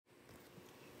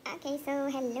Okay, so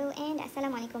hello and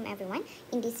assalamualaikum everyone.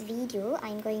 In this video,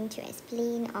 I'm going to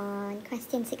explain on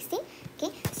question 16. Okay,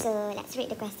 so let's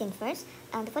read the question first.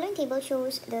 The following table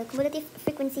shows the cumulative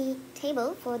frequency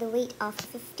table for the weight of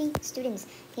 50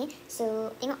 students. Okay,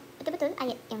 so tengok betul-betul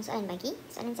ayat yang soalan bagi.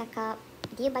 Soalan cakap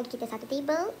dia bagi kita satu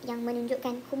table yang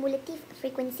menunjukkan cumulative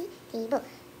frequency table.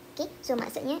 Okay, so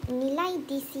maksudnya nilai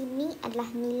di sini adalah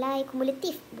nilai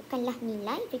kumulatif, bukanlah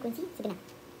nilai frekuensi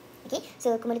sebenar. Okay,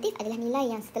 so kumulatif adalah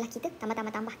nilai yang setelah kita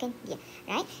tambahkan dia,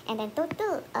 right? And then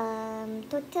total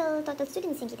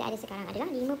students yang kita ada sekarang adalah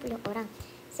 50 orang.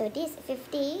 So this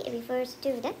 50 refers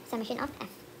to the summation of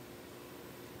F.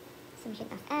 Summation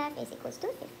of F is equals to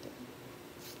 50.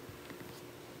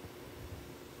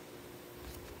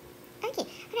 Okay,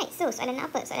 alright. So soalan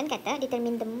apa? Soalan kata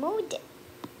determine the mode.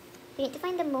 We need to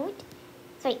find the mode.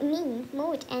 Mean,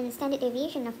 mode and standard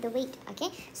deviation of the weight.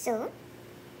 Okay, so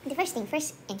the first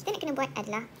yang kita nak kena buat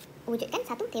adalah wujudkan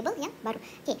satu table yang baru.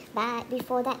 Okay, but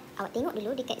before that, awak tengok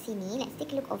dulu dekat sini. Let's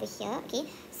take a look over here. Okay,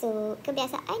 so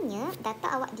kebiasaannya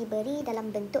data awak diberi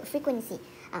dalam bentuk frekuensi.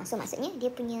 So maksudnya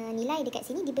dia punya nilai dekat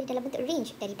sini diberi dalam bentuk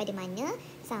range daripada mana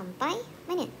sampai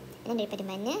mana. Dan daripada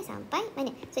mana sampai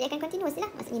mana. So dia akan continuous lah.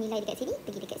 Maksudnya nilai dekat sini,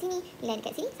 pergi dekat sini, nilai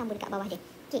dekat sini, sambung dekat bawah dia.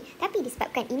 Okay, tapi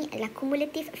disebabkan ini adalah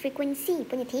cumulative frequency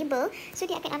punya table, so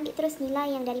dia akan ambil terus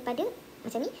nilai yang daripada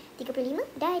macam ni,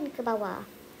 35 dan ke bawah.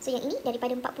 So yang ini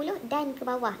daripada 40 dan ke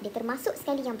bawah. Dia termasuk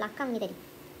sekali yang belakang ni tadi.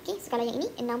 Okay, so kalau yang ini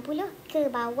 60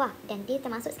 ke bawah. Dan dia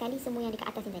termasuk sekali semua yang dekat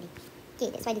atas ni tadi. Okay,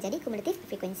 that's why dia jadi cumulative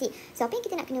frequency. So apa yang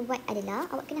kita nak kena buat adalah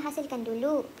awak kena hasilkan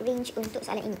dulu range untuk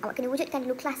soalan ini. Awak kena wujudkan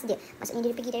dulu kelas dia. Maksudnya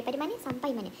dia pergi daripada mana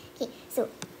sampai mana. Okay, so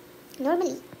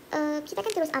normally kita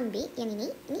akan terus ambil yang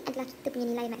ini. Ini adalah kita punya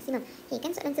nilai maksimum. Okay,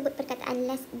 kan soalan sebut perkataan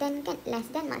less than kan. Less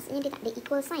than maksudnya dia tak ada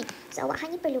equal sign. So awak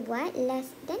hanya perlu buat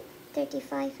less than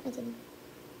 35 macam ni.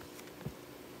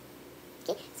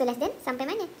 Okay, so less than sampai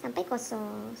mana? Sampai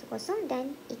kosong. So kosong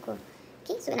dan equal.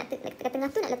 Okay, so nak dekat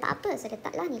tengah tu nak letak apa? So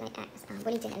letaklah nilai X.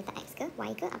 Boleh je nak letak X ke Y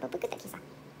ke apa-apa ke tak kisah.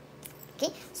 Okay,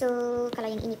 so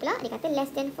kalau yang ini pula dia kata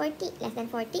less than 40. Less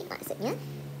than 40 maksudnya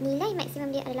nilai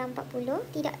maksimum dia adalah 40,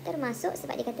 tidak termasuk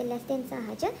sebab dia kata less than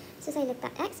sahaja. So saya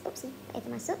letak X, oopsie, tak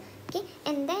termasuk. Okay,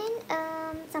 and then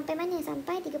sampai mana?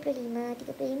 Sampai 35. 35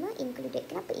 included.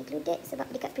 Kenapa included? Sebab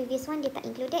dekat previous one dia tak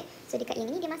included. So dekat yang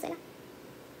ini dia masuk lah.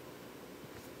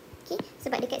 Okay,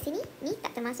 sebab dekat sini ni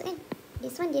tak termasuk kan.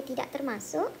 This one dia tidak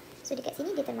termasuk. So dekat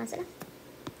sini dia termasuk lah.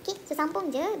 Okay, so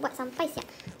sambung je buat sampai siap.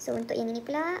 So untuk yang ini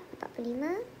pula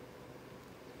 45.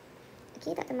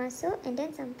 Okay, tak termasuk. And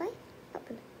then sampai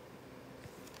 40.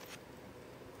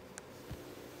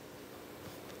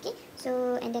 Okay,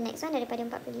 so and the next one daripada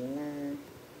 45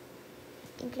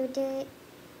 included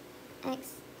X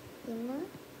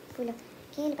 50.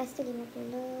 Okay, lepas tu 50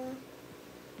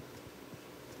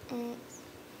 X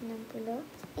 60.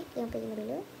 55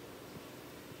 dulu.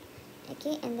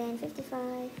 Okay, and then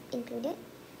 55 included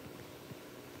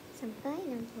sampai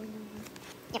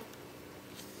 66. Yep.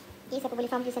 Okay, siapa boleh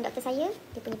faham tulisan doktor saya?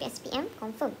 Dia punya PSPM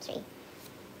confirm straight.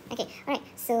 Okay, alright.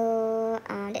 So,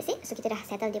 that's it. So, kita dah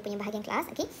settle dia punya bahagian kelas.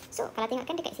 Okay, so kalau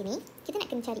tengokkan dekat sini, kita nak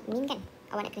kena cari mean kan?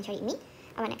 Awak nak kena cari mean,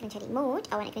 awak nak kena cari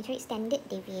mode, awak nak kena cari standard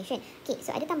deviation. Okay,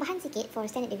 so ada tambahan sikit for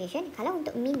standard deviation. Kalau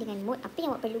untuk mean dengan mode, apa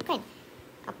yang awak perlukan?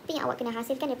 Apa yang awak kena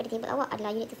hasilkan daripada table awak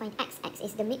adalah you need to find X. X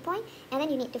is the midpoint. And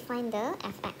then you need to find the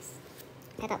FX.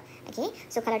 Kata. Okay,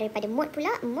 so kalau daripada mode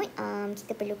pula, mode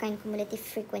kita perlukan cumulative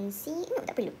frequency. No,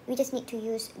 tak perlu. We just need to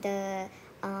use the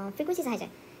frequency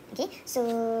sahaja. Okay, so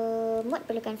mode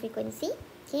perlukan frequency.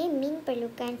 Okay, mean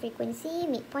perlukan frequency,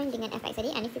 midpoint dengan FX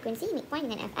tadi. Ini frequency, midpoint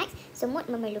dengan FX. So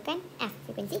mode memerlukan F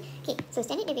frequency. Okay, so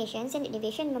standard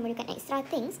deviation memerlukan extra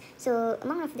things. So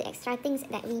among of the extra things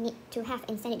that we need to have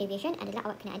in standard deviation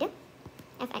adalah awak kena ada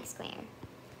FX square.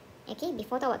 Okay,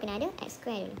 before tu awak kena ada X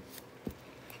square dulu.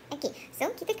 Okay,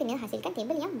 so kita kena hasilkan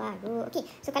table yang baru. Okay,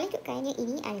 so kalau ikutkannya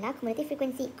ini adalah cumulative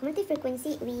frequency. Cumulative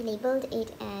frequency we labelled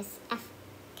it as F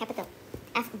capital.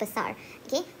 F besar.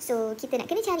 Okay, so kita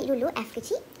nak kena cari dulu F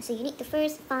kecil. So you need to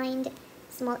first find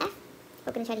small f.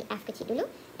 Awak kena cari F kecil dulu.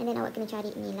 And then awak kena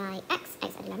cari nilai X.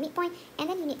 X adalah midpoint.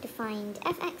 And then you need to find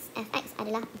Fx. Fx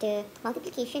adalah the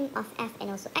multiplication of F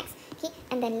and also X. Okay,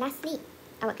 and then lastly,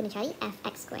 awak kena cari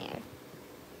Fx square.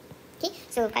 Okay,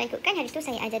 so kalau ikutkan hari tu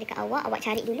saya ajar dekat awak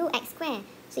cari dulu X square.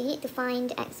 So you need to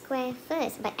find X square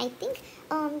first. But I think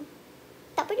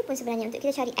tak perlu pun sebenarnya untuk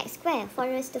kita cari X square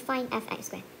for us to find Fx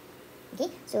square. Okay,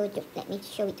 so let me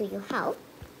show it to you how.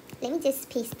 Let me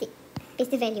just paste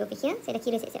the value over here. Saya dah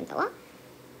kira siap-siap untuk awak.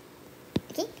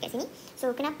 Okay, dekat sini.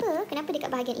 So kenapa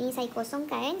dekat bahagian ini saya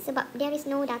kosongkan? Sebab there is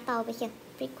no data over here.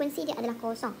 Frekuensi dia adalah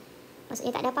kosong.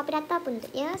 Maksudnya tak ada apa-apa data pun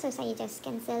untuk dia. So saya just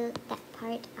cancel that part.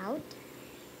 part out.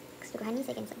 Keseluruhan ni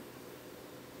saya cancel.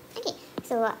 Okay,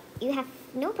 so you have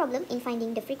no problem in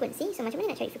finding the frequency. So macam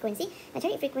mana nak cari frequency? Nak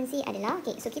cari frequency adalah,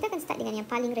 okay, so kita akan start dengan yang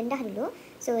paling rendah dulu.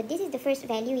 So this is the first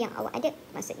value yang awak ada.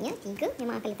 Maksudnya 3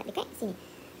 memang akan letak dekat sini.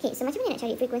 Okay, so macam mana nak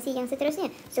cari frekuensi yang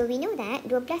seterusnya? So we know that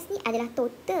 12 ni adalah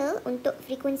total untuk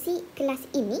frekuensi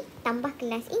kelas ini tambah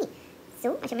kelas ini.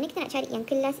 So macam mana kita nak cari yang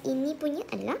kelas ini punya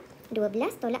adalah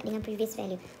 12 tolak dengan previous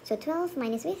value. So 12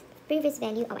 minus with previous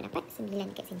value, awak dapat 9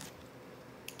 dekat sini.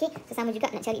 Okay, so sama juga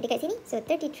nak cari dekat sini. So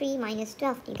 33 minus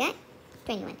 12 you get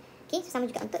 21. Okay, so sama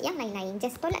juga untuk yang lain-lain.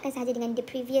 Just tolakkan sahaja dengan the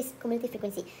previous cumulative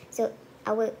frequency. So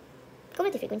our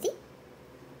cumulative frequency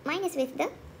minus with the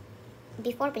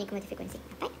before punya cumulative frequency.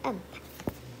 Dapat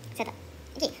 4. Catat.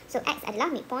 Okay, so X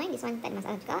adalah midpoint. This one tak ada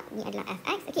masalah juga. Ni adalah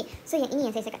Fx. Okay, so yang ini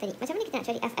yang saya cakap tadi. Macam mana kita nak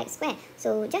cari Fx square?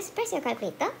 So just press your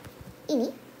calculator. Ini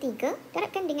 3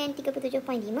 darabkan dengan 37.5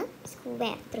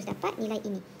 square. Terus dapat nilai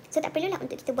ini. So tak perlulah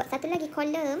untuk kita buat satu lagi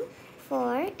column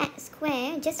for X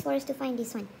square just for us to find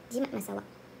this one. Jimat masa awak.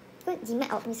 So jimat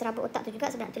awak punya serabut otak tu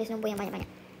juga sebab nak tulis nombor yang banyak-banyak.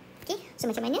 Okay,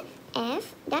 so macam mana?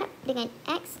 F darab dengan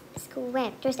X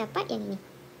square. Terus dapat yang ini.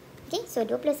 Okay, so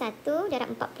 21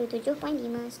 darab 47.5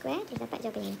 square. Terus dapat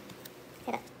jawapan ini.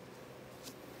 Saya tak.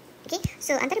 Okay,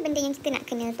 so antara benda yang kita nak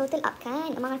kena total up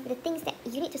kan, among the things that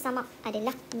you need to sum up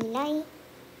adalah nilai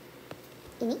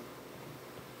ini.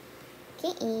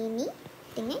 Okay, ini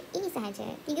dengan ini sahaja.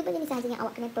 3 benda ni sahaja yang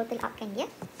awak kena total upkan dia.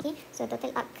 Okay, so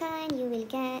total upkan you will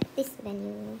get this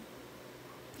value.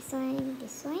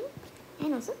 This one,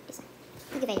 and also this one.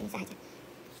 3 value ni sahaja.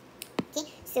 Okay,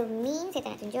 so mean saya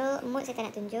tak nak tunjuk, mode saya tak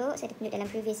nak tunjuk, saya dah tunjuk dalam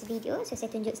previous video. So saya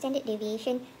tunjuk standard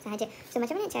deviation sahaja. So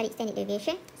macam mana nak cari standard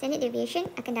deviation? Standard deviation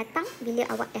akan datang bila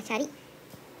awak dah cari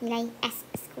nilai S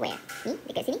square. Ni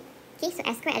dekat sini. Okay, so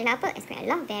S square adalah apa? S square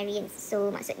adalah variance.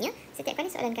 So maksudnya setiap kali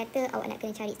soalan kata awak nak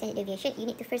kena cari standard deviation, you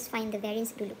need to first find the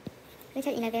variance dulu. Kena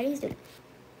cari nilai variance dulu.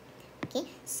 Okay,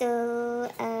 so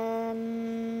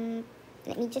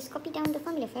let me just copy down the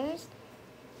formula first.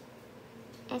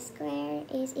 S square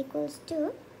is equals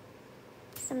to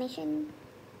summation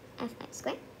Fx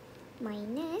square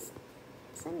minus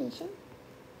summation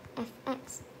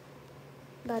Fx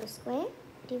baru square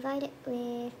divided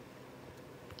with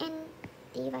n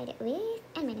divided with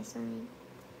n minus 1.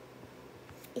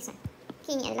 This one.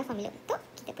 Okay, ini adalah formula untuk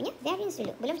kita punya variance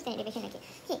dulu. Belum standard deviation lagi.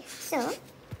 Okay, so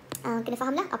kena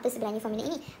fahamlah apa sebenarnya formula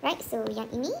ini. Right, so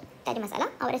yang ini tak ada masalah.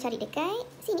 Awak dah cari dekat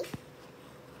sini.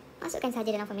 Masukkan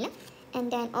saja dalam formula. And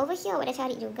then over here awak dah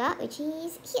cari juga, which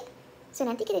is here. So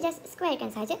nanti kita just squarekan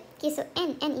saja. Okay, so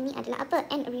n ini adalah apa?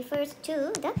 N refers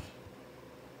to the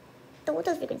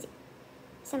total frequency.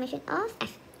 Summation of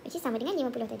f, which is sama dengan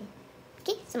 50 tadi.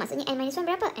 Okay, so maksudnya n minus 1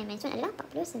 berapa? N minus 1 adalah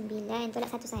 49. Tolak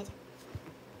 1 sahaja.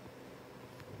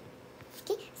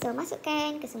 Okay, so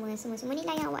masukkan ke semua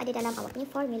nilai yang awak ada dalam awak punya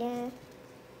formula.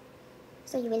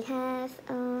 So you will have,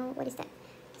 what is that?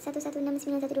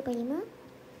 1199125.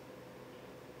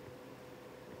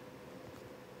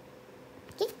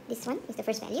 Okay, this one is the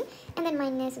first value. And then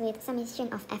minus with summation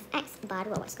of fx,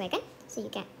 baru awak square kan? So you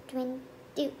get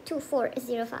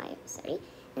 2405, sorry.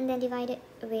 And then divide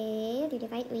with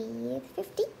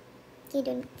 50. Okay,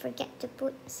 don't forget to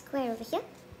put square over here.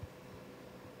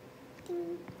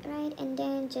 Right, and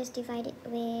then just divide it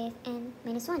with n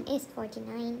minus 1 is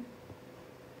 49.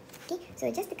 Okay, so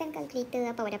just tekan calculator,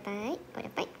 apa awak dapat?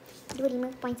 Awak dapat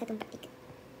 25.143.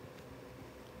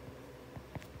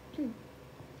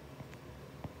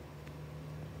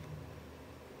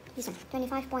 This one,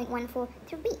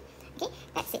 25.143. Okay,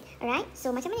 that's it. Alright,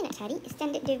 so macam mana nak cari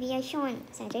standard deviation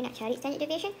saja? Nak cari standard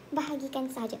deviation, bahagikan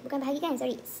saja. Bukan bahagikan,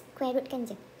 sorry, square rootkan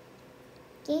je.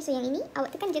 Okay, so yang ini, awak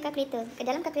tekan je calculator. Ke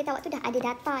dalam calculator awak tu dah ada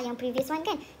data yang previous one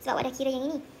kan? Sebab awak dah kira yang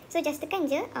ini. So just tekan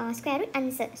je square root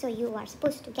answer. So you are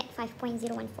supposed to get 5.014.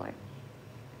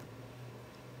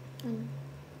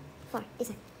 4, this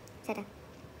one. Saya dah.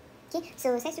 Okay,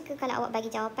 so saya suka kalau awak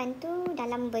bagi jawapan tu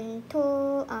dalam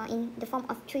bentuk in the form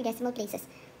of 3 decimal places.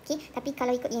 Okay, tapi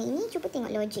kalau ikut yang ini, cuba tengok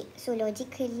logic. So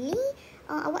logically,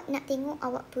 awak nak tengok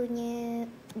awak punya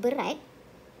berat.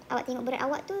 Awak tengok berat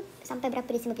awak tu sampai berapa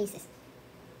decimal places.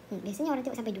 Biasanya orang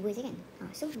tengok sampai 2 je kan.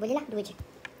 So bolehlah 2 je.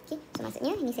 Okay, so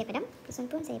maksudnya ini saya padam,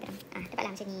 person pun saya padam.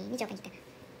 Dapatlah macam ni. Ini jawapan kita.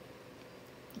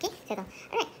 Okay, settle.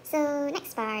 Alright, so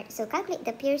next part. So calculate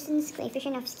the Pearson's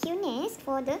coefficient of skewness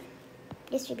for the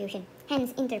distribution.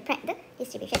 Hence, interpret the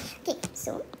distribution. Okay,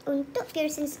 so untuk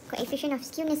Pearson's coefficient of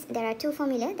skewness, there are 2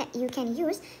 formula that you can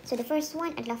use. So the first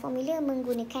one adalah formula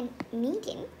menggunakan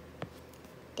median.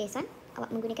 This one,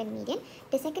 awak menggunakan median.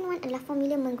 The second one adalah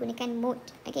formula menggunakan mode.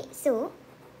 Okay, so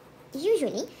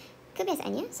usually,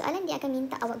 kebiasaannya, soalan dia akan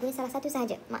minta awak guna salah satu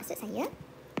sahaja. Maksud saya,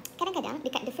 kadang-kadang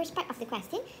dekat the first part of the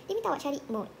question, dia minta awak cari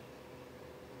mode.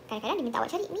 Kadang-kadang dia minta awak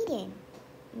cari median.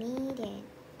 Median.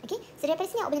 Okay, so daripada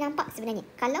sini awak boleh nampak sebenarnya,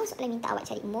 kalau soalan minta awak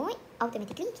cari mode,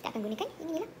 automatically kita akan gunakan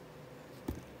ini lah.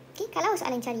 Okay, kalau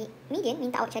soalan cari median,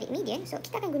 minta awak cari median, so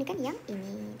kita akan gunakan yang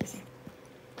ini.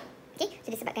 Okay, so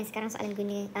disebabkan sekarang soalan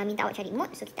minta awak cari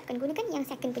mode, so kita akan gunakan yang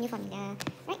second punya formula.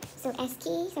 Right, so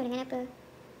SK sama dengan apa?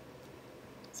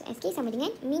 So SK sama dengan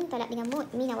min tolak dengan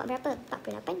mode. Min awak berapa?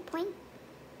 48 point.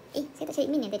 Saya tak cari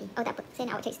min yang tadi. Oh tak apa, saya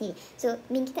nak awak cari sendiri. So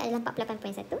min kita adalah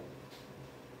 48.1.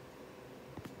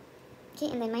 Okay,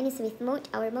 and then minus with mode,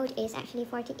 our mode is actually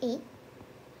 48.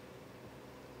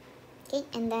 Okay,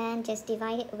 and then just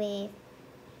divide it with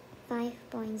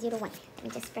 5.01. Let me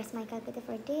just press my calculator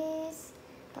for this.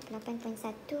 48.1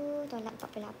 tolak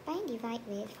 48 divide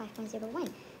with 5.01.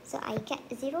 So I get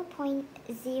 0.02.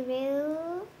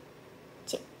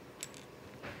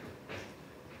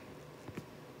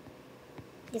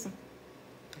 This one.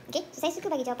 Okay, so saya suka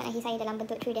bagi jawapan akhir saya dalam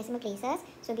bentuk 3 decimal places.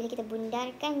 So bila kita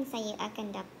bundarkan, saya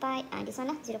akan dapat this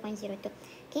one lah, 0.02.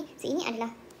 Okay, so ini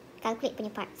adalah calculate punya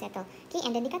part, settle. Okay,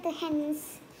 and then dia kata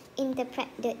hence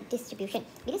interpret the distribution.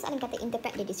 Bila soalan kata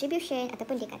interpret the distribution,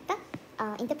 ataupun dia kata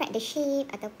interpret the shape,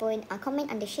 ataupun comment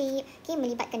on the shape, okay,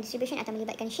 melibatkan distribution atau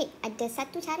melibatkan shape, ada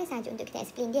satu cara sahaja untuk kita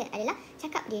explain dia, adalah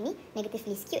cakap dia ni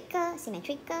negatively skewed ke,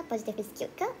 symmetric ke, positively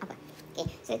skewed ke, apa. Okay,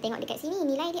 so tengok dekat sini,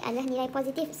 nilai dia adalah nilai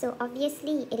positif, so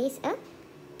obviously it is a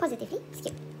positively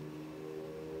skewed.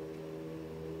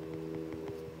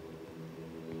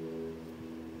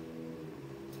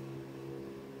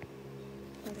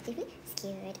 Positively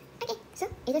skewed. Okay, so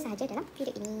itu sahaja dalam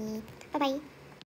video ini. Bye bye.